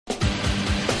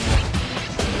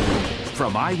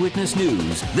From Eyewitness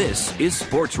News, this is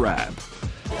Sports Wrap.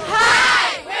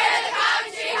 Hi, we're the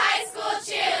Coventry High School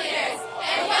cheerleaders,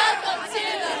 and welcome to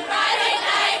the Friday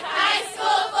Night High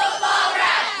School Football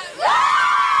Wrap.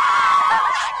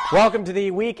 Welcome to the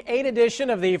Week 8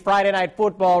 edition of the Friday Night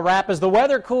Football Wrap. As the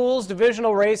weather cools,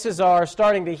 divisional races are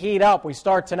starting to heat up. We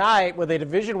start tonight with a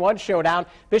Division I showdown.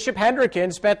 Bishop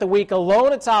Hendricken spent the week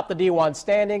alone atop the D1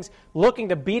 standings, looking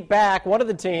to beat back one of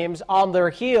the teams on their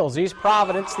heels. East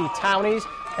Providence, the Townies,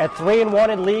 at 3-1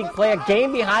 in league, play a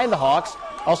game behind the Hawks.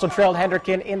 Also trailed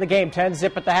Hendricken in the game,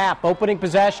 10-zip at the half. Opening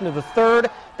possession of the third,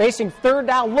 facing third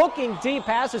down, looking deep,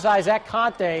 passes Isaac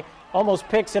Conte. Almost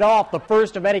picks it off. The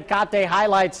first of many Conte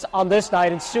highlights on this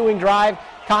night. Ensuing drive,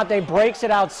 Conte breaks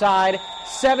it outside,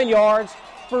 7 yards,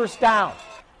 first down.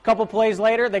 A couple plays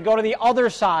later, they go to the other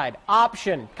side.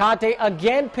 Option. Conte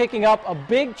again picking up a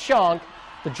big chunk.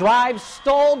 The drive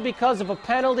stalled because of a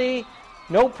penalty.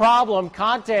 No problem.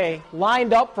 Conte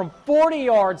lined up from 40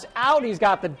 yards out. He's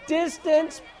got the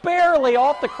distance, barely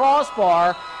off the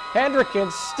crossbar.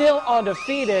 Hendricken still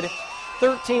undefeated,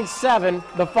 13-7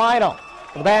 the final.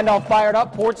 The handoff fired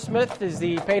up. Portsmouth is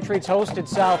the Patriots hosted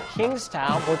South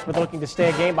Kingstown. Portsmouth looking to stay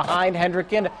a game behind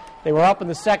Hendricken. They were up in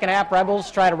the second half.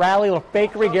 Rebels try to rally. A little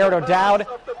fakery. Garrett O'Dowd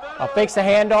fakes the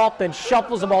handoff, then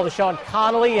shuffles the ball to Sean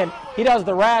Connolly, and he does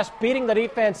the rest, beating the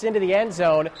defense into the end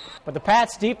zone. But the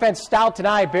Pats' defense stout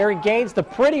tonight. Barry Gaines, the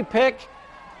pretty pick.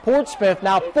 Portsmouth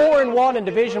now 4-1 in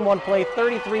Division I play,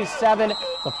 33-7.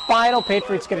 The final.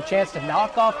 Patriots get a chance to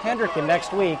knock off Hendricken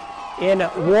next week in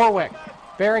Warwick.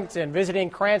 Barrington visiting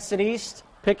Cranston East,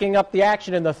 picking up the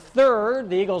action in the third.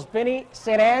 The Eagles' Vinny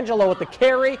St. Angelo with the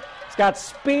carry. He's got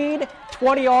speed,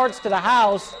 20 yards to the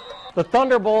house. The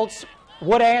Thunderbolts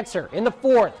would answer. In the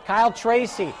fourth, Kyle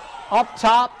Tracy up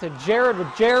top to Jared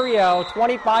Ruggiero,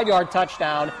 25-yard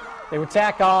touchdown. They would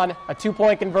tack on a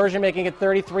two-point conversion, making it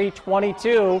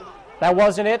 33-22. That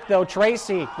wasn't it, though.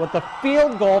 Tracy with the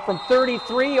field goal from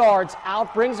 33 yards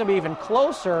out brings them even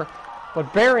closer.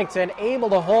 But Barrington able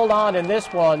to hold on in this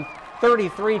one,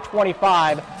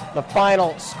 33-25, the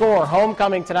final score.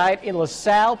 Homecoming tonight in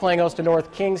LaSalle, playing host to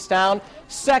North Kingstown.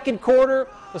 Second quarter,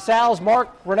 LaSalle's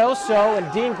Mark Reynoso and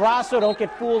Dean Grasso don't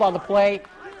get fooled on the play.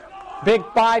 Big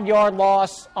 5-yard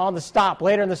loss on the stop.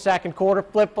 Later in the second quarter,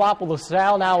 flip-flop with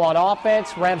LaSalle now on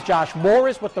offense. Rams Josh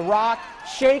Morris with the rock,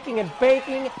 shaking and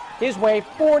baking his way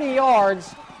 40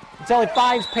 yards. Until he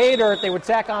finds pay dirt, they would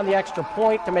tack on the extra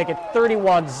point to make it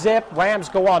 31-zip. Rams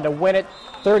go on to win it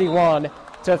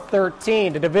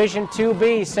 31-13. To Division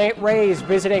IIB, St. Ray's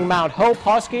visiting Mount Hope.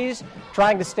 Huskies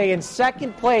trying to stay in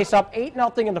second place, up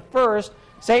 8-0 in the first.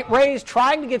 St. Ray's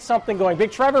trying to get something going.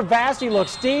 Big Trevor Vassy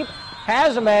looks deep,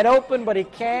 has a man open, but he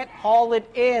can't haul it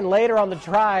in. Later on the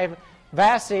drive,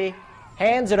 Vassy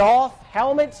hands it off,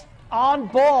 helmet on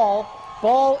ball.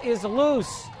 Ball is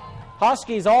loose.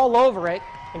 Huskies all over it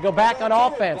and go back on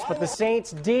offense, but the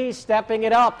Saints D stepping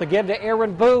it up. The give to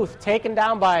Aaron Booth, taken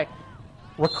down by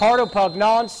Ricardo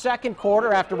Pugnon. Second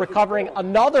quarter after recovering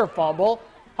another fumble.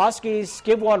 Huskies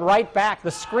give one right back.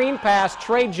 The screen pass,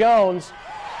 Trey Jones,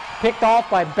 picked off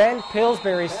by Ben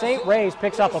Pillsbury. St. Ray's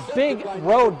picks up a big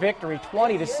road victory,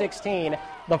 20-16,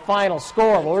 the final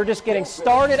score. Well, we're just getting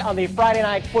started on the Friday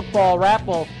Night Football Wrap.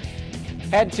 We'll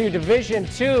head to Division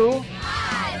II.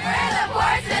 Hi, we're the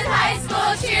Portsmouth High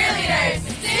School cheerleaders.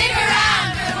 Stick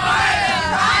around for more of the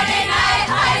Friday Night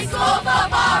High School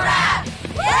Football Wrap.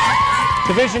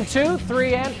 Division II,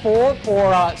 3 and 4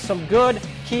 for some good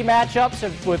key matchups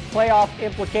with playoff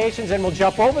implications, and we'll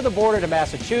jump over the border to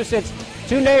Massachusetts.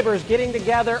 Two neighbors getting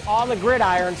together on the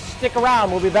gridiron. Stick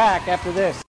around. We'll be back after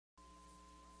this.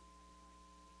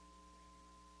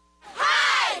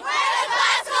 Hi, we're the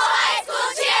Glasgow High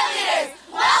School cheerleaders.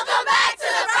 Welcome back to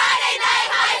the Friday Night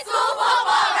High School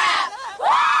Football Wrap.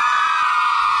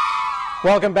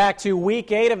 Welcome back to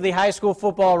Week 8 of the High School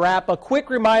Football Wrap. A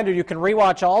quick reminder, you can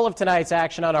rewatch all of tonight's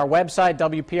action on our website,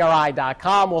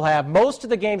 WPRI.com. We'll have most of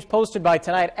the games posted by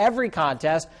tonight. Every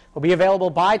contest will be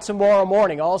available by tomorrow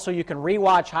morning. Also, you can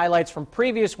rewatch highlights from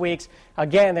previous weeks.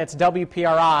 Again, that's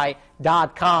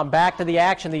WPRI.com. Back to the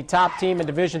action. The top team in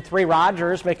Division III,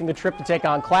 Rogers, making the trip to take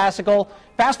on Classical.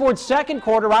 Fast forward second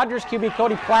quarter, Rogers QB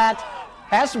Cody Platt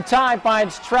has some time,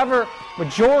 finds Trevor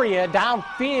Majoria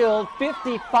downfield,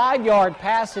 55-yard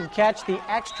pass and catch. The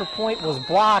extra point was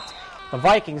blocked. The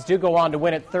Vikings do go on to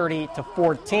win it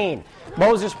 30-14.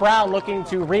 Moses Brown looking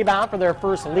to rebound for their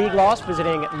first league loss,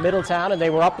 visiting Middletown, and they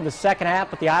were up in the second half,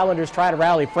 but the Islanders try to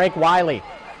rally. Frank Wiley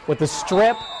with the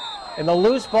strip, and the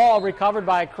loose ball recovered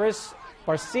by Chris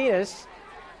Barcinas.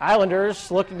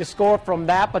 Islanders looking to score from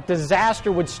that, but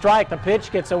disaster would strike. The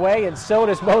pitch gets away, and so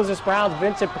does Moses Brown's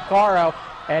Vincent Picaro.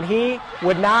 and he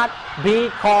would not be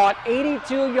caught.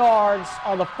 82 yards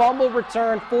on the fumble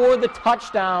return for the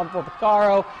touchdown for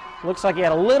Vaccaro. Looks like he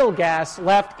had a little gas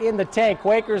left in the tank.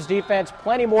 Quakers defense,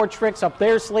 plenty more tricks up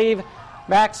their sleeve.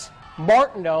 Max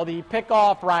Martineau, the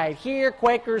pickoff right here.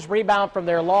 Quakers rebound from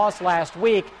their loss last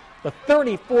week, the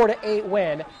 34-8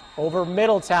 win over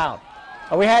Middletown.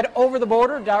 We head over the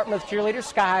border. Dartmouth cheerleaders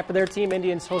sky high for their team.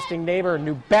 Indians hosting neighbor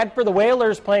New Bedford. The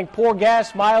Whalers playing poor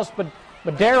gas. Miles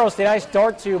Medeiros, the nice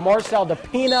dart to Marcel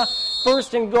DePina.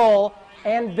 First and goal.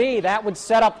 And B, that would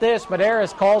set up this.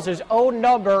 Medeiros calls his own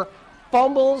number,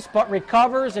 fumbles but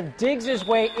recovers and digs his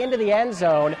way into the end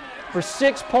zone for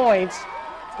 6 points.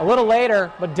 A little later,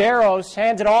 Medeiros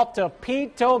hands it off to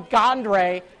Pito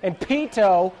Gondre, and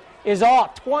Pito is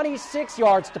off 26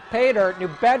 yards to pay dirt. New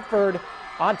Bedford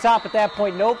on top at that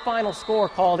point. No final score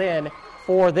called in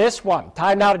for this one.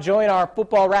 Time now to join our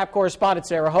football wrap correspondent,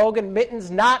 Sarah Hogan. Mittens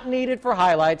not needed for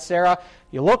highlights. Sarah,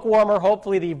 you look warmer.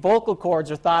 Hopefully the vocal cords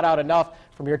are thawed out enough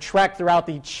from your trek throughout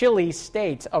the chilly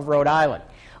state of Rhode Island.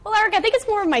 Well, Eric, I think it's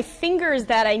more of my fingers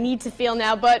that I need to feel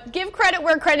now, but give credit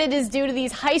where credit is due to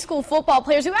these high school football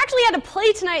players who actually had to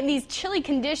play tonight in these chilly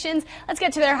conditions. Let's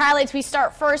get to their highlights. We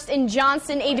start first in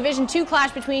Johnston, a Division II clash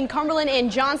between Cumberland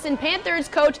and Johnston. Panthers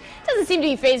coach doesn't seem to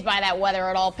be fazed by that weather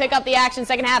at all. Pick up the action,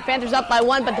 second half, Panthers up by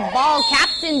 1, but the ball,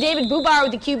 Captain David Bubar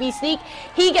with the QB sneak.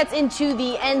 He gets into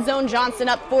the end zone. Johnston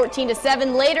up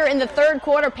 14-7. Later in the third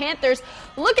quarter, Panthers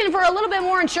looking for a little bit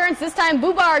more insurance. This time,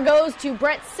 Bubar goes to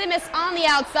Brett Simis on the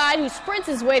outside, who sprints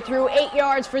his way through 8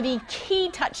 yards for the key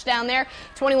touchdown there,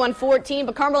 21-14.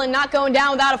 But Cumberland not going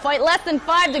down without a fight. Less than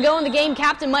 5 to go in the game.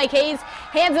 Captain Mike Hayes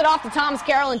hands it off to Thomas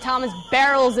Carroll, and Thomas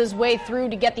barrels his way through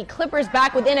to get the Clippers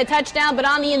back within a touchdown. But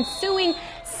on the ensuing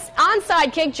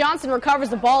onside kick, Johnson recovers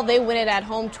the ball. They win it at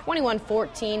home,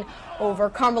 21-14 over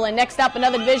Cumberland. Next up,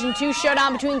 another Division II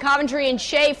showdown between Coventry and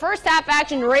Shea. First half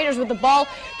action, Raiders with the ball.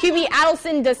 QB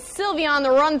Adelson De Silva on the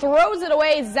run, throws it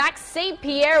away. Zach St.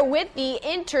 Pierre with the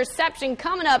interception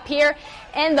coming up here.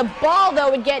 And the ball, though,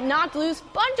 would get knocked loose.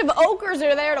 Bunch of Oakers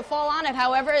are there to fall on it,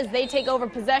 however, as they take over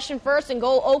possession. First and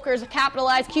goal, Oakers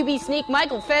capitalize. QB sneak,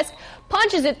 Michael Fisk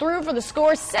punches it through for the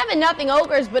score. 7-0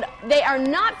 Oakers, but they are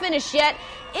not finished yet.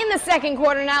 In the second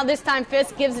quarter now, this time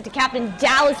Fisk gives it to Captain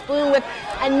Dallas Bloom. With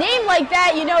a name like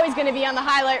that, you know he's going to be on the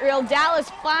highlight reel. Dallas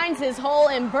finds his hole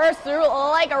and bursts through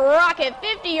like a rocket.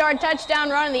 50-yard touchdown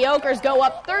run, and the Oakers go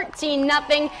up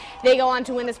 13-0. They go on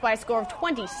to win this by a score of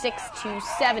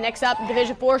 26-7. Next up,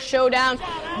 Division IV showdown.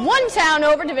 One town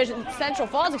over, Central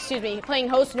Falls, playing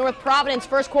host North Providence.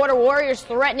 First quarter, Warriors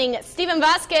threatening. Steven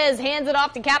Vasquez hands it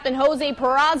off to Captain Jose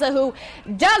Peraza, who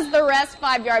does the rest.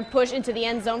 5-yard push into the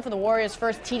end zone for the Warriors'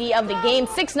 first TD of the game.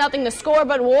 6-0 the score,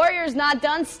 but Warriors not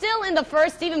done. Still in the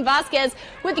first, Steven Vasquez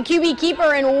with the QB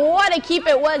keeper, and what a keep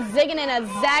it was, zigging and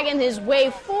zagging his way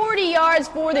 40 yards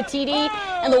for the TD,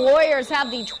 and the Warriors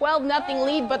have the 12-0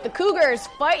 lead, but the Cougars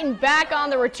fighting back on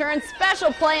the return.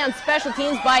 Special play on special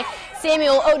teams by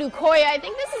Samuel Odukoya. I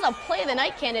think this is a play of the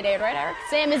night candidate, right, Eric?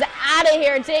 Sam is out of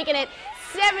here, taking it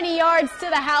 70 yards to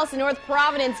the house. North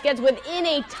Providence gets within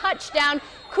a touchdown.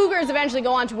 Cougars eventually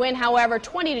go on to win, however,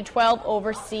 20-12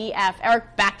 over CF.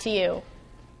 Eric, back to you.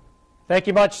 Thank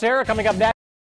you much, Sarah. Coming up next.